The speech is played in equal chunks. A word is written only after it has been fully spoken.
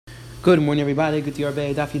Good morning, everybody. Good to your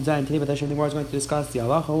Daf Yud Zayin. Today, the Gemara is going to discuss the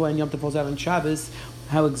halacha when Yom Tov falls out on Shabbos,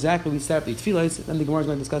 how exactly we set up the tefillos. Then the Gemara is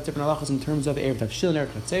going to discuss different halachas in terms of Erev Tavshil and Erev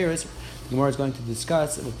Chatzeres. The Gemara is going to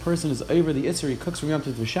discuss if a person is over the Isser, he cooks from Yom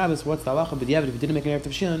Tov to Shabbos, what's the halacha? But if he didn't make an Erev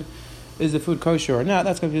Tavshil, is the food kosher or not?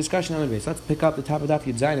 That's going to be a discussion on the base. Let's pick up the top of Daf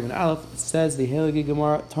Yud Zayin of an Aleph. It says the Hilgi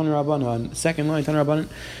Gemara Tanur Rabbanan, second line Tanur Rabbanan.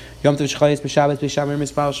 Yom Tov Shchayis b'Shabbos b'Shamar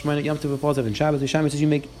Mispal Shemana Yom Tov falls out in Shabbos. B'Shamar says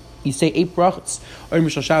you say 8 brachas. Or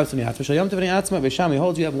Mishal Shabbos and Yatzma. Yom Tov and Yatzma. B'Shamar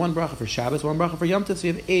holds you have 1 bracha for Shabbos, 1 bracha for Yom Tov. So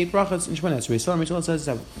you have 8 brachas in Shemana Esrei. So Mishal says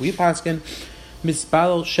that we paskin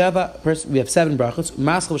Mispal Sheva. We have 7 brachas.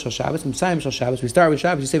 Maschal Mishal Shabbos. Messiah Mishal Shabbos. We start with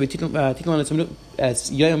Shabbos. You say we tiklan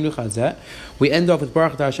as Yom Nuchazeh. We end off with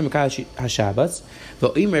Baruch Hashem Mekadosh HaShabbos.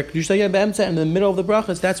 V'Omer Kedusha Yom Be'emtza. In the middle of the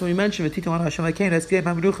brachas, that's when we mention V'tiklan Hashem Mekadosh. That's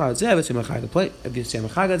Yom Nuchazeh. V'Sim Mechag the plate. V'Sim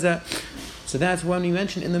Mechagazeh. So that's when we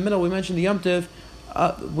mention in the middle. We mention the Yom Tov.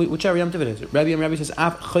 Whichever Yom Tov it is. Rabbi says,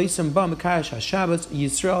 Af Chaysim Ba Mekadosh HaShabbos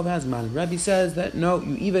Yisrael Vazman. Rabbi says that no,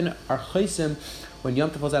 you even are Chaysim when Yom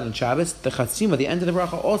Tov falls out on Shabbos. The Chatzima, the end of the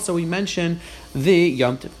bracha, also we mention the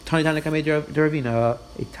Yom Tov. Tana Kamei de Ravina.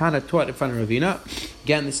 A Tana taught in front of Ravina.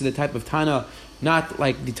 Again, this is the type of Tana, not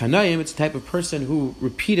like the Tanaim, it's the type of person who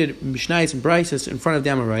repeated Mishnayos and Braisos in front of the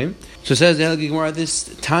Amoraim. So it says the Helgi Gemara, this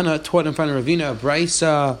Tana taught in front of Ravina,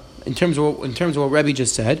 Braisa. In terms of what Rebbe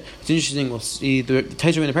just said, it's interesting. We'll see the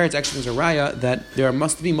Taisha in the parents actually is a raya that there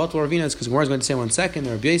must be multiple ravinas, because Gemara is going to say in 1 second.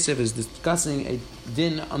 The Rabbi Yosef is discussing a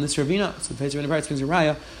din on this ravina. So the Taisha in the parents is a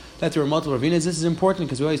raya that there were multiple ravinas. This is important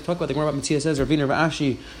because we always talk about the Gemara about Matzia says Ravina Rav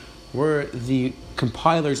Ashi were the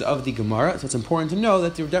compilers of the Gemara, so it's important to know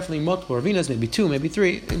that there were definitely multiple ravinas, maybe 2, maybe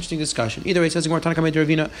 3. Interesting discussion. Either way, it says the Gemara Tanakh Mei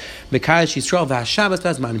Ravina Mekadosh Yisrael v'Hashabbos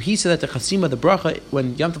Vazman. He said that the Chasima, the bracha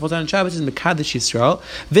when Yom Tov falls out on Shabbos is Mekadosh Yisrael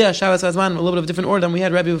v'Hashabbos Vazman, a little bit of a different order than we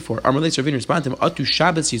had Rebbe before. Amalei Ravina responded to him, Atu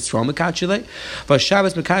Shabbos Yisrael Mekadosh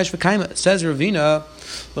v'Hashabbos Mekadosh v'Kaima. Says Ravina,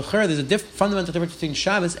 there's a fundamental difference between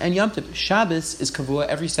Shabbos and Yom Tov. Shabbos is kavua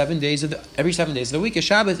every 7 days of the week.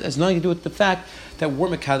 Shabbos has nothing to do with the fact that we're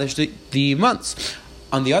Mekadosh the months.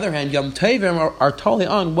 On the other hand, Yom Tovim are totally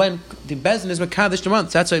on when the Bezdin is Mekadosh the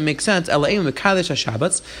months. That's why it makes sense. Elaim Mekadosh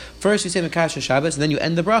HaShabbos. First you say Mekadosh HaShabbos, and then you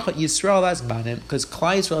end the bracha Yisrael Vazmanim, because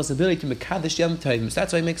Klal Yisrael has the ability to Mekadosh Yom Tovim. So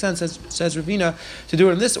that's why it makes sense, says Ravina, to do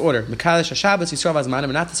it in this order: Mekadosh HaShabbos, Yisrael Vazmanim,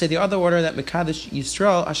 and not to say the other order that Mekadosh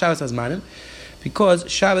Yisrael HaShabbos Vazmanim,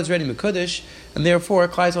 because Shabbos is ready Mekadosh, and therefore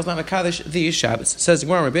Klal Yisrael is not Mekadosh the Shabbos. Says the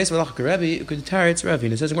Gemara, based on Rebbe, could teretz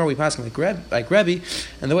Ravina. Says the Gemara, we pass like Rebbe,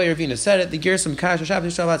 and the way Ravina said it, the Gershom Mekadosh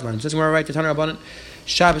Shabbos Yisrael Vazmanim. Says the Gemara, right to Tanur Rabbanan,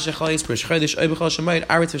 Shabbos Shechayis Rosh Chodesh Oibechol Shemayit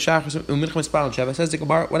Aretz V'Shachris U'Mincha Mispal on Shabbos. Says the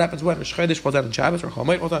Gemara, what happens when Rosh Chodesh falls out on Shabbos or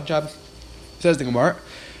Chomayit falls out on Shabbos? Says the Gemara,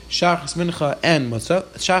 Shachris Mincha and Musaf,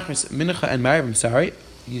 Shachris Mincha and Mariv. I'm sorry.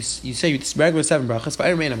 You say you regular 7 brachas,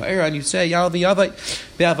 and you say Yal v'Yavai,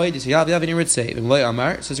 Be'avai. You say Yal v'Yavai, and you would say V'Loi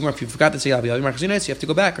Amar. Says if you forgot to say Yal v'Yavai, you have to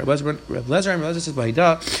go back. Reb Lezer says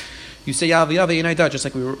B'Hida. You say Yal v'Yavai and Ida, just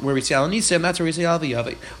like where we say Al Nisim, that's where we say Yal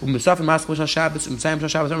v'Yavai. U'Musaf and Maskal Shal Shabbos, U'Msayim Shal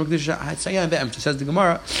Shabbos, U'Mekdush Hatzayim Ve'em. Says the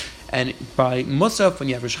Gemara. And by Musaf, when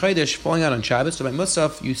you have Rosh Chodesh falling out on Shabbos, so by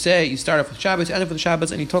Musaf, you start off with Shabbos, end off with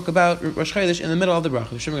Shabbos, and you talk about Rosh Chodesh in the middle of the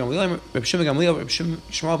bracha. Reb Shimon Gamliel, Reb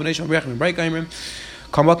Shmuel ben Eisham, Reb Breik Aimrim.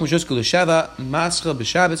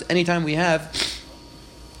 Anytime we have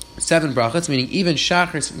 7 brachas, meaning even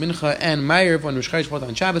Shachris, Mincha, and Ma'ariv when Rosh Chodesh falls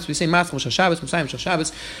on Shabbos, we say Matzal Shal Shabbos, Mosayim Shal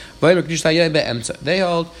Shabbos. They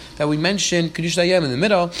hold that we mention Kedush Hayom in the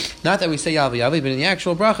middle, not that we say Yal v'Yavai, but in the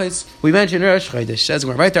actual brachas we mention Rosh Chodesh. Says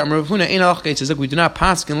we're right there. Rav Huna ein halachah says, look, we do not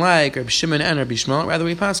paskin like Reb Shimon and Rabbi Shmuel, rather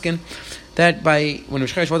we paskin that by when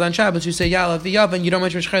Rosh Chodesh falls on Shabbos, you say Yal v'Yavai, and you don't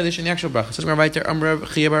mention Rosh Chodesh in the actual bracha. Says we're right there.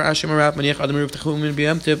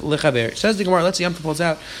 Says the Gemara, let's say Yom Tov falls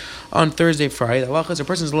out on Thursday, Friday. The halacha is a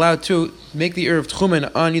person is allowed to make the Erev Tchumen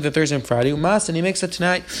on either Thursday and Friday. And he makes it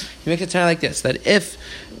tonight. He makes it tonight like this: that if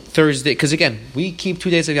Thursday, because again we keep 2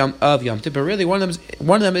 days of Yom Tov, but really one of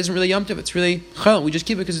them isn't really Yom Tov. It's really Chol. We just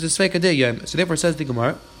keep it because it's a Sveika day Yom. So therefore, says the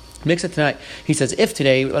Gemara, makes it tonight. He says if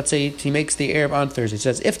today, let's say he makes the Erev on Thursday. He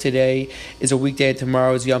says if today is a weekday and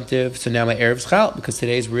tomorrow is Yom Tov, so now my Erev is Chal because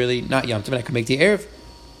today is really not Yom Tov, and I can make the Erev.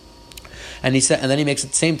 And then he makes it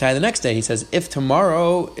the same time the next day. He says, if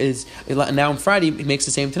tomorrow is now on Friday, he makes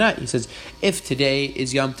the same tonight. He says, if today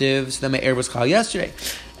is Yom Tov, so then my Erev was Chal yesterday.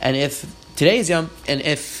 And if today is Yom, and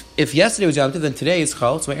if yesterday was Yom Tov, then today is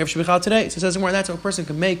Chal, so my Erev should be Chal today. So it says more, that's how a person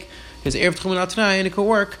can make his Erev Tchumen out tonight, and it could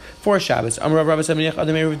work for Shabbos. Rabbi says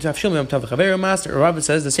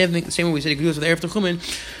the same way we said you can do this with the Erev Tchumen,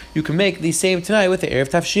 you can make the same tonight with the Erev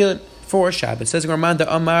Tavshil for Shabbos. Says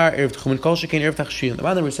Manda Amar Erev Tchumen Kol Shekein Erev Tachshilin. The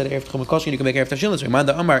Manda said Erev Tchumen Kol Shekein you can make Erev Tachshilin. So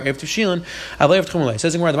Manda Amar Erev Tachshilin. Avle Erev Tchumen.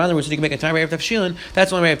 Says the Manda said you can make a time Erev Tachshilin.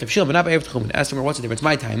 That's only Erev Tachshilin, but not Erev Tchumen. Ask the what's the difference?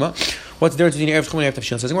 My time. What's the difference between Erev Tchumen and Erev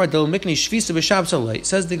Tachshilin? Says the Gemara Del Mikni Shvisa b'Shabbos Alei.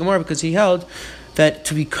 Says the Gemara because he held that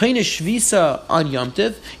to be kind of shvisa on Yom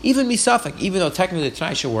Tiv, even misafek, even though technically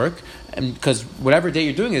tonight should work, and because whatever day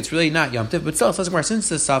you're doing it, it's really not Yom Tiv, but still,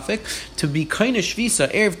 since it's safek, to be kind of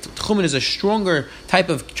shvisa, Erev Tchumen is a stronger type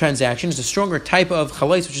of transaction, it's a stronger type of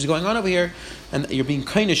chalais, which is going on over here, and you're being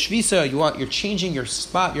kind of shvisa, you're changing your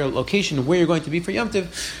spot, your location, where you're going to be for Yom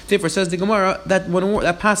Tiv. Therefore, says the Gemara,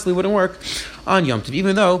 that possibly wouldn't work on Yom Tiv,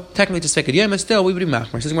 even though technically to Svekad Yom, still we would be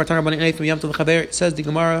machmer. Says the Gemara, talking about an from Yom Tiv l'chaber. Says the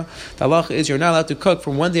Gemara, the halacha is you're not allowed to cook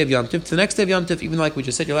from one day of Yom Tiv to the next day of Yom Tiv, even though, like we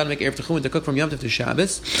just said, you're allowed to make Erev Tchumen to cook from Yom Tiv to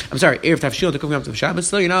Shabbos. I'm sorry, Erev Tavshil to cook from Yom Tiv to Shabbos.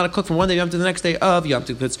 Still, you're not allowed to cook from one day of Yom Tiv to the next day of Yom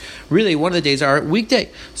Tiv, because really one of the days are weekday.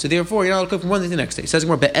 So therefore, you're not allowed to cook from one day to the next day. Says the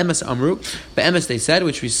Gemara, be'emes amru. Be'emes they said,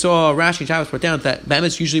 which we saw Rashi and Shabbos brought down that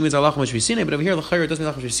be'emes usually means halacha mishvi sinai, but over here l'chayr it doesn't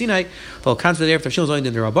mean halacha mishvi sinai. The concept of Erev Tavshil is only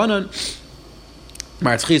in the Rabbanon.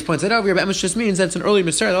 Marzchias points that out here. Be'emes just means that it's an earlier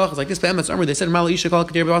Messiah. The halacha is like this. Be'emes amru. They said Mala isha kol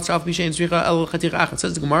kadir b'atzal b'shein zricha el chatich achat.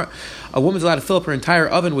 Says the Gemara, a woman's allowed to fill up her entire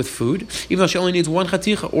oven with food, even though she only needs one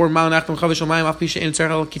chatich or mal nachtam chavish mayim af b'shein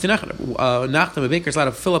tzarchel kitinachat. Nachtam, a baker, is allowed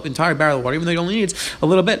to fill up entire barrel of water, even though he only needs a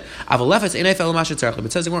little bit. Avalefes einay fel mashet tzarchel. But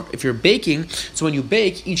it says the Gemara, if you're baking, so when you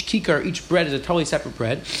bake, each kikar, each bread is a totally separate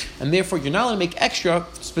bread, and therefore you're not allowed to make extra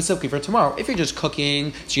specifically for tomorrow. If you're just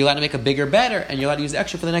cooking, so you're allowed to make a bigger batter, and you're allowed to use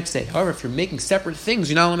extra for the next day. However, if you're making separate things,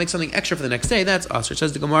 you're not allowed to make something extra for the next day. That's us. It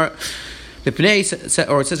says the Gemara, or it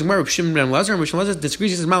says Gemara, Shimon ben Elazar, and Shimon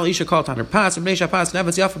disagrees. He says Mal Isha called Taner Pas, and Bnei Shapas, and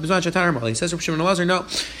Avatz Yafa Bizman Shataner Mal. He says Shimon ben Elazar, no,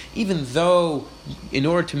 even though in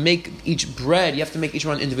order to make each bread, you have to make each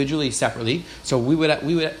one individually, separately. So we would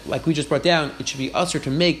like we just brought down, it should be usher to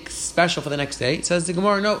make special for the next day. It says the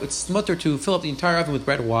Gemara, no, it's mutter to fill up the entire oven with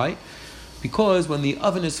bread. Why? Because when the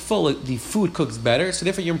oven is full, the food cooks better. So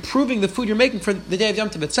therefore, you're improving the food you're making for the day of Yom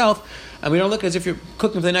Tov itself, and we don't look as if you're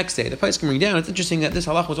cooking for the next day. The price can bring down. It's interesting that this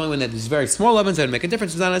halach was only when these very small ovens that would make a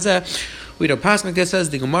difference. We don't pass like this. Says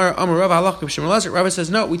the Gemara, Amar Rav halach b'Shimon Elazar. Rav says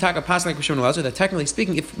no. We talk a pass like b'Shimon Elazar that technically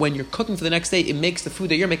speaking, if when you're cooking for the next day, it makes the food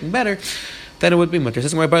that you're making better, then it would be mutter.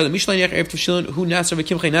 Says Gemara, Mishlei Erev Tavshilin who nasser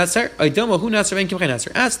v'kimchei nasser. Aydoma who nasser v'kimchei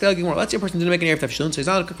nasser. Ask the Gemara. Let's say a person didn't make an Erev Tavshilin, so he's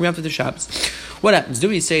not allowed to cook from Yom Tov to Shabbos. What happens? Do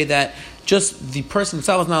we say that just the person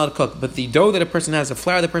himself is not allowed to cook, but the dough that a person has, the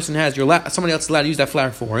flour the person has, somebody else is allowed to use that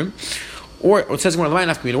flour for him? Or it says Gemara,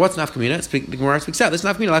 what's nafkamina? The Gemara speaks out. This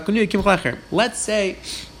nafkamina. Let's say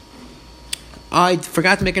I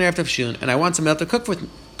forgot to make an Erev Tavshilin, and I want somebody else to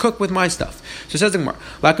cook with my stuff. So it says the Gemara,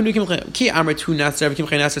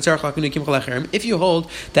 if you hold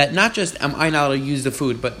that not just am I not allowed to use the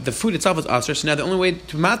food, but the food itself is usher, so now the only way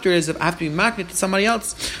to matter is if I have to be marketed to somebody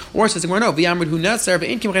else. Or it says the Gemara, no, or says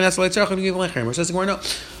the Gemara, no.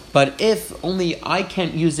 But if only I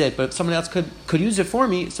can't use it, but someone else could use it for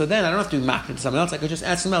me, so then I don't have to be marketed to someone else. I could just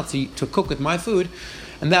ask someone else to cook with my food,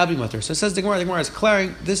 and that would be mutter. So it says the Gemara is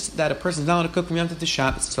declaring this, that a person is not allowed to cook from Yom Tov to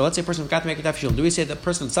Shabbos. So let's say a person forgot to make a tafshil. Do we say that the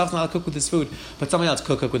person himself is not allowed to cook with his food, but somebody else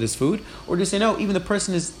could cook with his food? Or do we say no, even the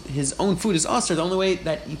person his own food is usher, the only way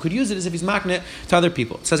that you could use it is if he's marking it to other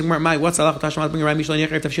people. It says the Gemara, what's Allah Tashma bring around Mishlei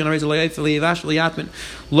Erev Tavshil and raise a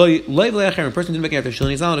person didn't make an Erev Tavshil,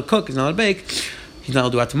 he's not allowed to cook, he's not allowed to bake. He's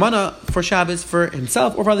not allowed to do atmana for Shabbos for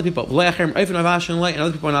himself or for other people. And other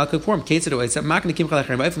people are not cook for him. Says the Gemara,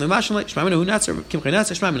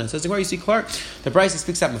 you see, Clark, the Bryce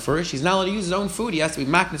speaks out Mefurish. He's not allowed to use his own food. He has to be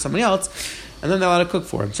marking to somebody else, and then they're allowed to cook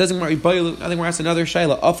for him. Says the Gemara, I think we're asking another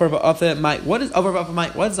shayla. What is over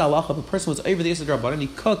might? What is the halacha if a person was over the Yisra Drabanan and he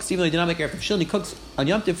cooks, even though he did not make Erev Tavshil, and he cooks on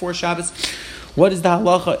Yom Tov for Shabbos? What is the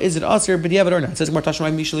halacha? Is it usher? But you have it or not? It says Gemara Tashma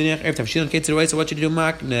Mishlei Erev Tavshil and away. So what you do?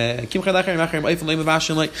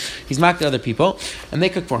 He's mocked to other people, and they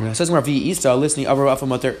cook for him. It says Gemara V'Isa listening over Rafa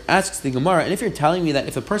Mutter asks the Gemara, and if you're telling me that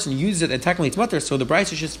if a person uses it and technically it's mutter, so the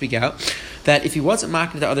Brisa should speak out that if he wasn't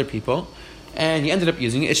mocked to other people and he ended up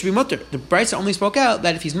using it, it should be mutter. The Brisa only spoke out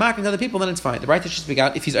that if he's mocking other people, then it's fine. The Brisa should speak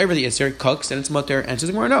out if he's over the Isser, cooks, and it's mutter. And it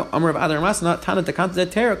says Gemara, no. Amar of Adar Masna Tana Takanta the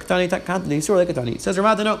Terra Katani Takanta the Isur Lekatani. It says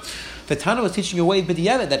Ramada, no. The Tana was teaching you a way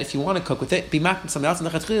b'diavad that if you want to cook with it, be mocking somebody else, and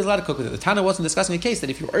the Chatchil is allowed to cook with it. The Tana wasn't discussing a case that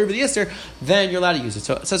if you're over the Isser, then you're allowed to use it.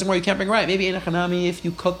 So it says Gemara, you can't bring right. Maybe in a Hanami, if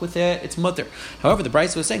you cook with it, it's mutter. However, the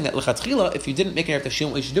Brisa was saying that l'chatchila, if you didn't make an Erev Tavshil,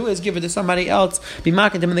 what you should do is give it to somebody else, be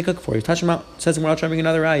mocking them, and they cook for you. Touch them out. It says Gemara, I'll try to bring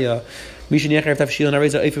another ayah. It It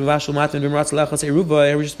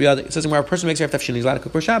says where a person makes Erev Tafshilin, he's allowed to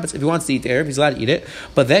cook for Shabbos. If he wants to eat Erev, he's allowed to eat it,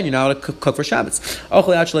 but then you're not allowed to cook for Shabbos.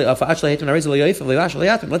 Let's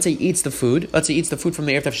say he eats the food. Let's say he eats the food from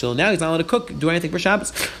the Erev Tafshilin. Now he's not allowed to cook, do anything for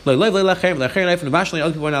Shabbos. Other people are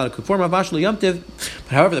not allowed to cook for Yom. But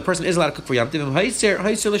however, the person is allowed to cook for Yom Tiv, and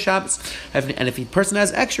if the person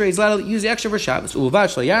has extra, he's allowed to use the extra for Shabbos.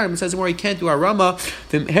 It says where he can't do a Rama,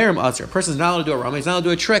 a person is not allowed to do a Rama, he's not allowed to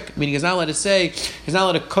do a trick, meaning he's not allowed to say, he's not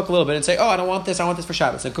allowed to cook a little bit and say, oh, I want this for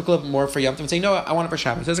Shabbos, and cook a little bit more for Yom Tov and say, no, I want it for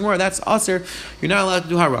Shabbos. It says where that's Aser, you're not allowed to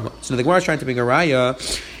do Harama. So the Gemara is trying to bring a Raya.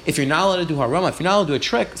 If you're not allowed to do Harama, if you're not allowed to do a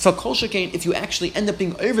trick, so Kol Shekain, if you actually end up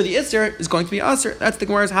being over the Isser, is going to be Aser. That's the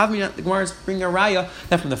Gemara's Havmina. The Gemara's bringing a Raya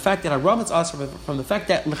that from the fact that Harama is Aser, from the fact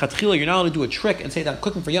that L'chatchila you're not allowed to do a trick and say that I'm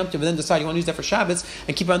cooking for Yom Tov, and then decide you want to use that for Shabbos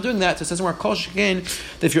and keep on doing that. So it says where Kol Shekain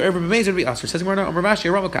that if you're over b'mezid, it would be Aser. It says where it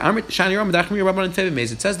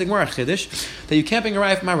says the Gemara Chiddush that you can't bring a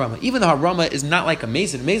Raya from Harama, even though Harama is not like a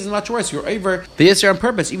Mezid. Mezid is much worse. You're over the Isser on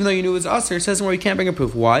purpose, even though you knew it was Aser. It says where you can't bring a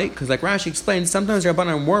proof. Why? Because like Rashi explains, sometimes Rabbanan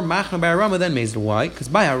are more machna by Harama than Mezid. Why? Because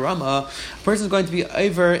by Harama, a person is going to be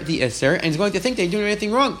over the Isser and he's going to think that he's doing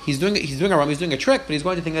anything wrong. He's doing Harama, he's doing a trick, but he's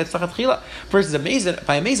going to think that's L'chatchila. Versus a Mezid,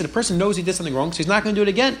 by a Mezid, a person knows he did something wrong, so he's not going to do it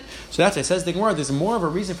again. So that's why it says the Gemara, there's more of a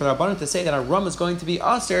reason for the Rabbanan to say that Harama is going to be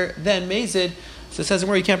Aser than Mezid. So it says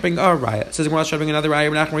where you can't bring a raya. It says where I'll bring another raya.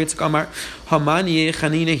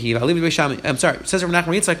 I'm sorry. It says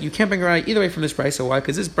you can't bring a raya either way from this price. So why?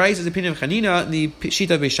 Because this price is the opinion of Chanina in the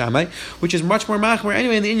Shita of Beishamai, which is much more machmer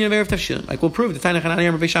anyway in the Indian of Erev Tafshilin. Like we'll prove the Tana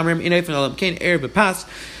Chanina Beishamai in Erev Elam Kain Erev Bepas.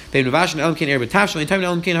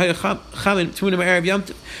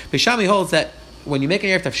 Beishamai holds that when you make an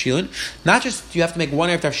Erev Tafshilin, not just you have to make one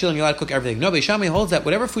Erev Tafshilin, you're allowed to cook everything. No, Beishamai holds that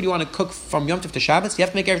whatever food you want to cook from Yom Tov to Shabbos, you have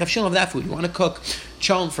to make Erev Tafshilin of that food. You want to cook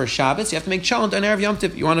cholent for Shabbos, you have to make cholent on Erev Yom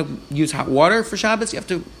Tov. You want to use hot water for Shabbos, you have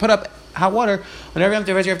to put up hot water on Erev Yom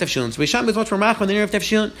Tov as Erev Tafshilin. So Beishamai is much more machmir than Erev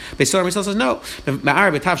Tafshilin. Beisor Misal says no.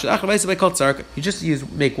 You just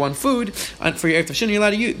make one food for your Erev Tafshilin. You're allowed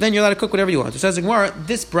to use, then you're allowed to cook whatever you want. So it says Gemara,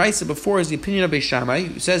 this brisa before is the opinion of Beishamai,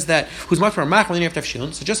 who says that who's much more machmir than Erev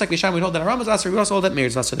Tafshilin. So just like Beishamai would hold that Haram is Aser, we also hold that Meir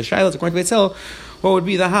is Aser. The Shaila is according to Beit Hillel, what would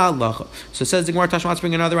be the halacha? So it says the Gemara Tashma to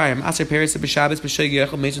bring another ayam. Aser Paris b'Shabbos b'Shegi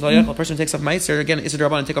Yechel Meisur Yechel. A person takes off Meiser again. Is it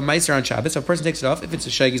Rabbanan take off Meiser on Shabbos? So a person takes it off. If it's a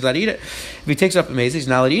Shegi, he's allowed to eat it. If he takes it off a Meiser, he's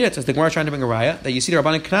not allowed to eat it. So the Gemara is trying to bring a raya that you see the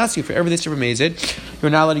Rabbanan can ask you for every this of a Meiser, you're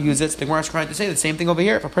not allowed to use it. So the Gemara is trying to say the same thing over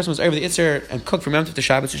here. If a person was over the Itzer and cooked from Yom Tov to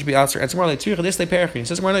Shabbos, it should be Aser. And tomorrow like Tzricha this Perichin. It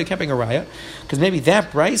says tomorrow you can't bring a raya because maybe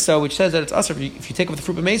that brisa which says that it's Aser if you take off the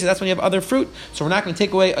fruit of Meiser, that's when you have other fruit. So we're not going to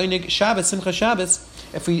take away Einig Shabbos, Simcha Shabbos,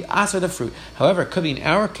 if we aser the fruit. However, it could be in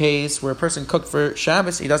our case where a person cooked for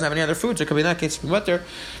Shabbos, he doesn't have any other food, so it could be in that case from mutter.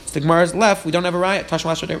 So the Gemara is left, we don't have a riot. Tashma,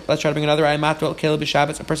 let's try to bring another riot. Matvel, Caleb,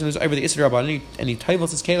 Shabbos, a person who's over the Isra Rabban, and he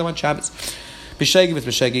tivels his Caleb on Shabbos. B'shegig, if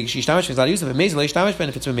it's b'shegig, sheishtamish, he's not allowed to use them. If it's amazing,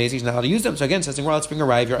 if it's amazing, he's not allowed to use them. So again, says the Gemara, let's bring a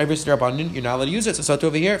riot. If you're over the Isra Rabban, you're not allowed to use it. So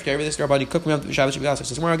over here, if you're over the Isra Rabban, you cook me on Shabbos, should be asked.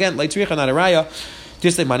 So Gemara again, like tzricha, not a riot.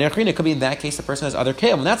 Just like Mani Achrina, it could be in that case the person has other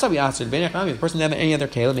kalim. And that's how we asked it. If the person doesn't have any other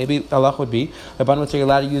kalim, maybe the halach would be the Rabbanan would say you're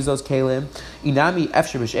allowed to use those kalim. Inami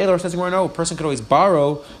efshir b'she'el, says no, a person could always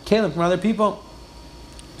borrow kalim from other people.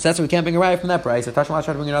 So that's why we can't bring a raya from that price. So Tashma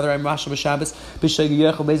try to bring another raya mashal b'Shabbos b'shegi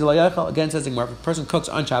yechel bezel yechel. Again says the Gemara, if a person cooks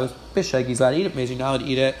on Shabbos b'shegi, he's allowed to eat it. Maybe not allowed to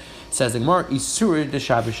eat it. Says the Gemara, Isur de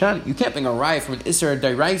Shabbos. You can't bring a raya from an Isur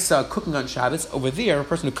Dairaisa cooking on Shabbos. Over there, a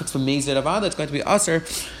person who cooks from Mezid Avada, it's going to be Aser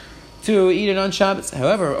to eat it on Shabbos.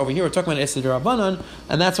 However, over here we're talking about Isser Rabbanan,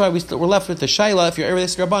 and that's why we're left with the Shaila. If you're ever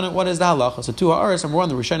Isser Rabbanan, what is the halacha? So two ha'aras. Number one,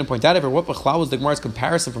 the Rishonim point out, what b'chlal was the Gemara's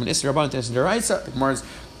comparison from an Isser Rabbanan to Isser Deraisa? The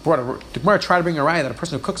Gemara tried to bring a raya that a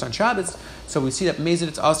person who cooks on Shabbos. So we see that Mezid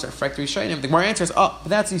it's Aser. Frek the Rishonim. The Gemara answers, but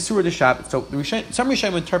that's Isur de Shabbos. So some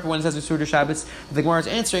Rishonim interpret when it says Isur de Shabbos. The Gemara is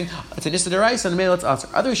answering it's an Isser Deraisa and the Mezid it's Aser.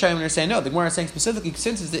 Other Rishonim are saying no. The Gemara is saying specifically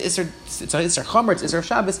since it's the Isser, it's an Isser Chomer, it's Isser of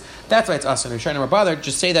Shabbos. That's why it's Aser. The Rishonim are bothered.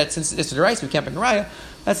 Just say that since it's Isser Deraisa we can't bring a raya.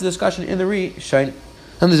 That's a discussion in the Rishonim.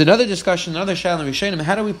 And there's another discussion, another shaila in Rishonim.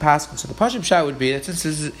 How do we pass? So the Pashim shot would be that since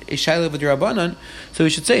this is a shaila with Rabbanan, so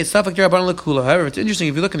we should say it's Safak Rabbanan Lekula. However, it's interesting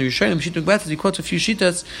if you look in the Rishonim, Shittuk Betzes, he quotes a few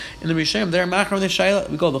shitas in the Rishonim. They're machar in the shaila.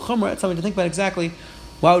 We go the Chumrah. It's something to think about exactly.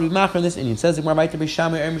 Why would we machar in this Indian? It says the Gemara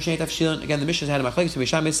B'Shamai or Mishnei Tafshilin. Again, the Mishnah had a machlekes to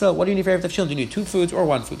B'Shamai. So, what do you need for Erev Tafshilin? Do you need two foods or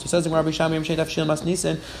one food? So it says the Gemara B'Shamai or Mishnei Tafshilin Mas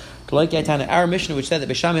Nisan. Our Mishnah, which said that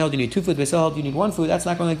B'Shamai held you need two foods, B'Shamai held you need one food. That's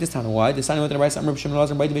not going like this time. Why? The sign went to the right side.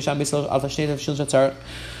 B'Shamai Al Tashnei Tafshilin Shatzar.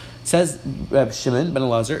 Says Shimon ben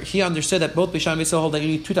Elazar, he understood that both Bisham and Yisrael hold that you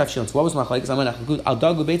need two tafshilins. So what was machlekes?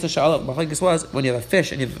 Machlekes was when you have a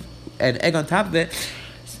fish and you have an egg on top of it.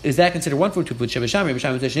 is that considered one food? 2 food. Shabasham,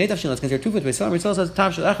 Shabasham says Shnei Tafshilin. Let's consider 2 food. Beisalam, Ritzel says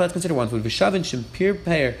Tav Shel Echad. Let's consider 1 food. V'Shavin Shempir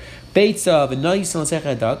Peir Beitza V'Nois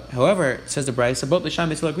L'Sechad Dag. However, says the Brayso, both Bisham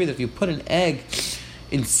and Ritzel agree that if you put an egg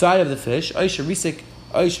inside of the fish, Oisha Risik,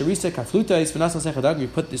 Kaflutais, V'Nas L'Sechad Dag, you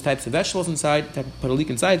put these types of vegetables inside, put a leek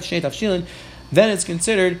inside, Shnei Tafshilin, then it's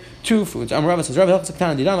considered 2 foods. Rava says, Rava helps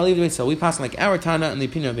Tana Didan, I'll leave the Beisel. We pass like our Tana and the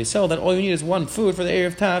opinion of Beisel that all you need is 1 food for the area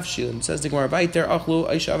of Tafshilin. Says the Gemara, Vaiter Achlu,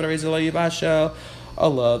 Oisha Avra Rezel Yibashel.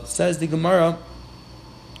 Allah says the Gemara.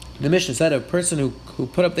 The Mishnah said a person who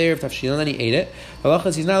put up the area of Tafshilin and then he ate it,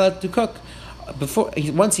 halachas he's not allowed to cook.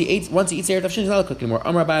 Once he eats the area of Tafshilin, he's not allowed to cook anymore.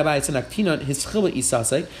 Amar Bai it's an aktina his chila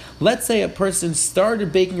isasek. Let's say a person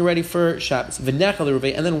started baking already for Shabbos,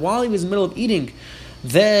 v'nechal and then while he was in the middle of eating,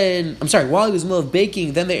 while he was in the middle of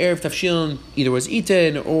baking, then the area of Tafshilin either was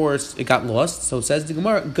eaten or it got lost. So it says the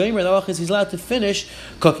Gemara, he's allowed to finish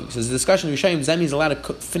cooking. So there's a discussion of Rishayim, Zemi is allowed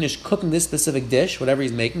to finish cooking this specific dish, whatever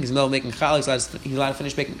he's making. He's in the middle of making challah, he's allowed to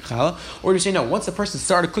finish making challah. Or do you say, no, once the person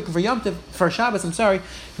started cooking for Yom Tov, for Shabbos,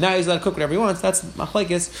 now he's allowed to cook whatever he wants. That's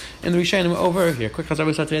machlekes in the Rishayim over here. Quick chazar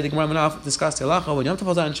we start today, the Gemara went off, discussed the halacha, when Yom Tov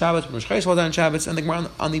falls out on Shabbos, when Rosh Chodesh falls out on Shabbos, and the Gemara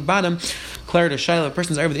on the bottom, declared a shayla, a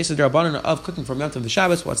person's over the Issa D'Rabbanan of cooking from Yom Tov to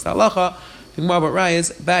Shabbos. What's the halacha? The Gemara about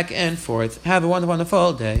Rayas, back and forth. Have a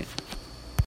wonderful day.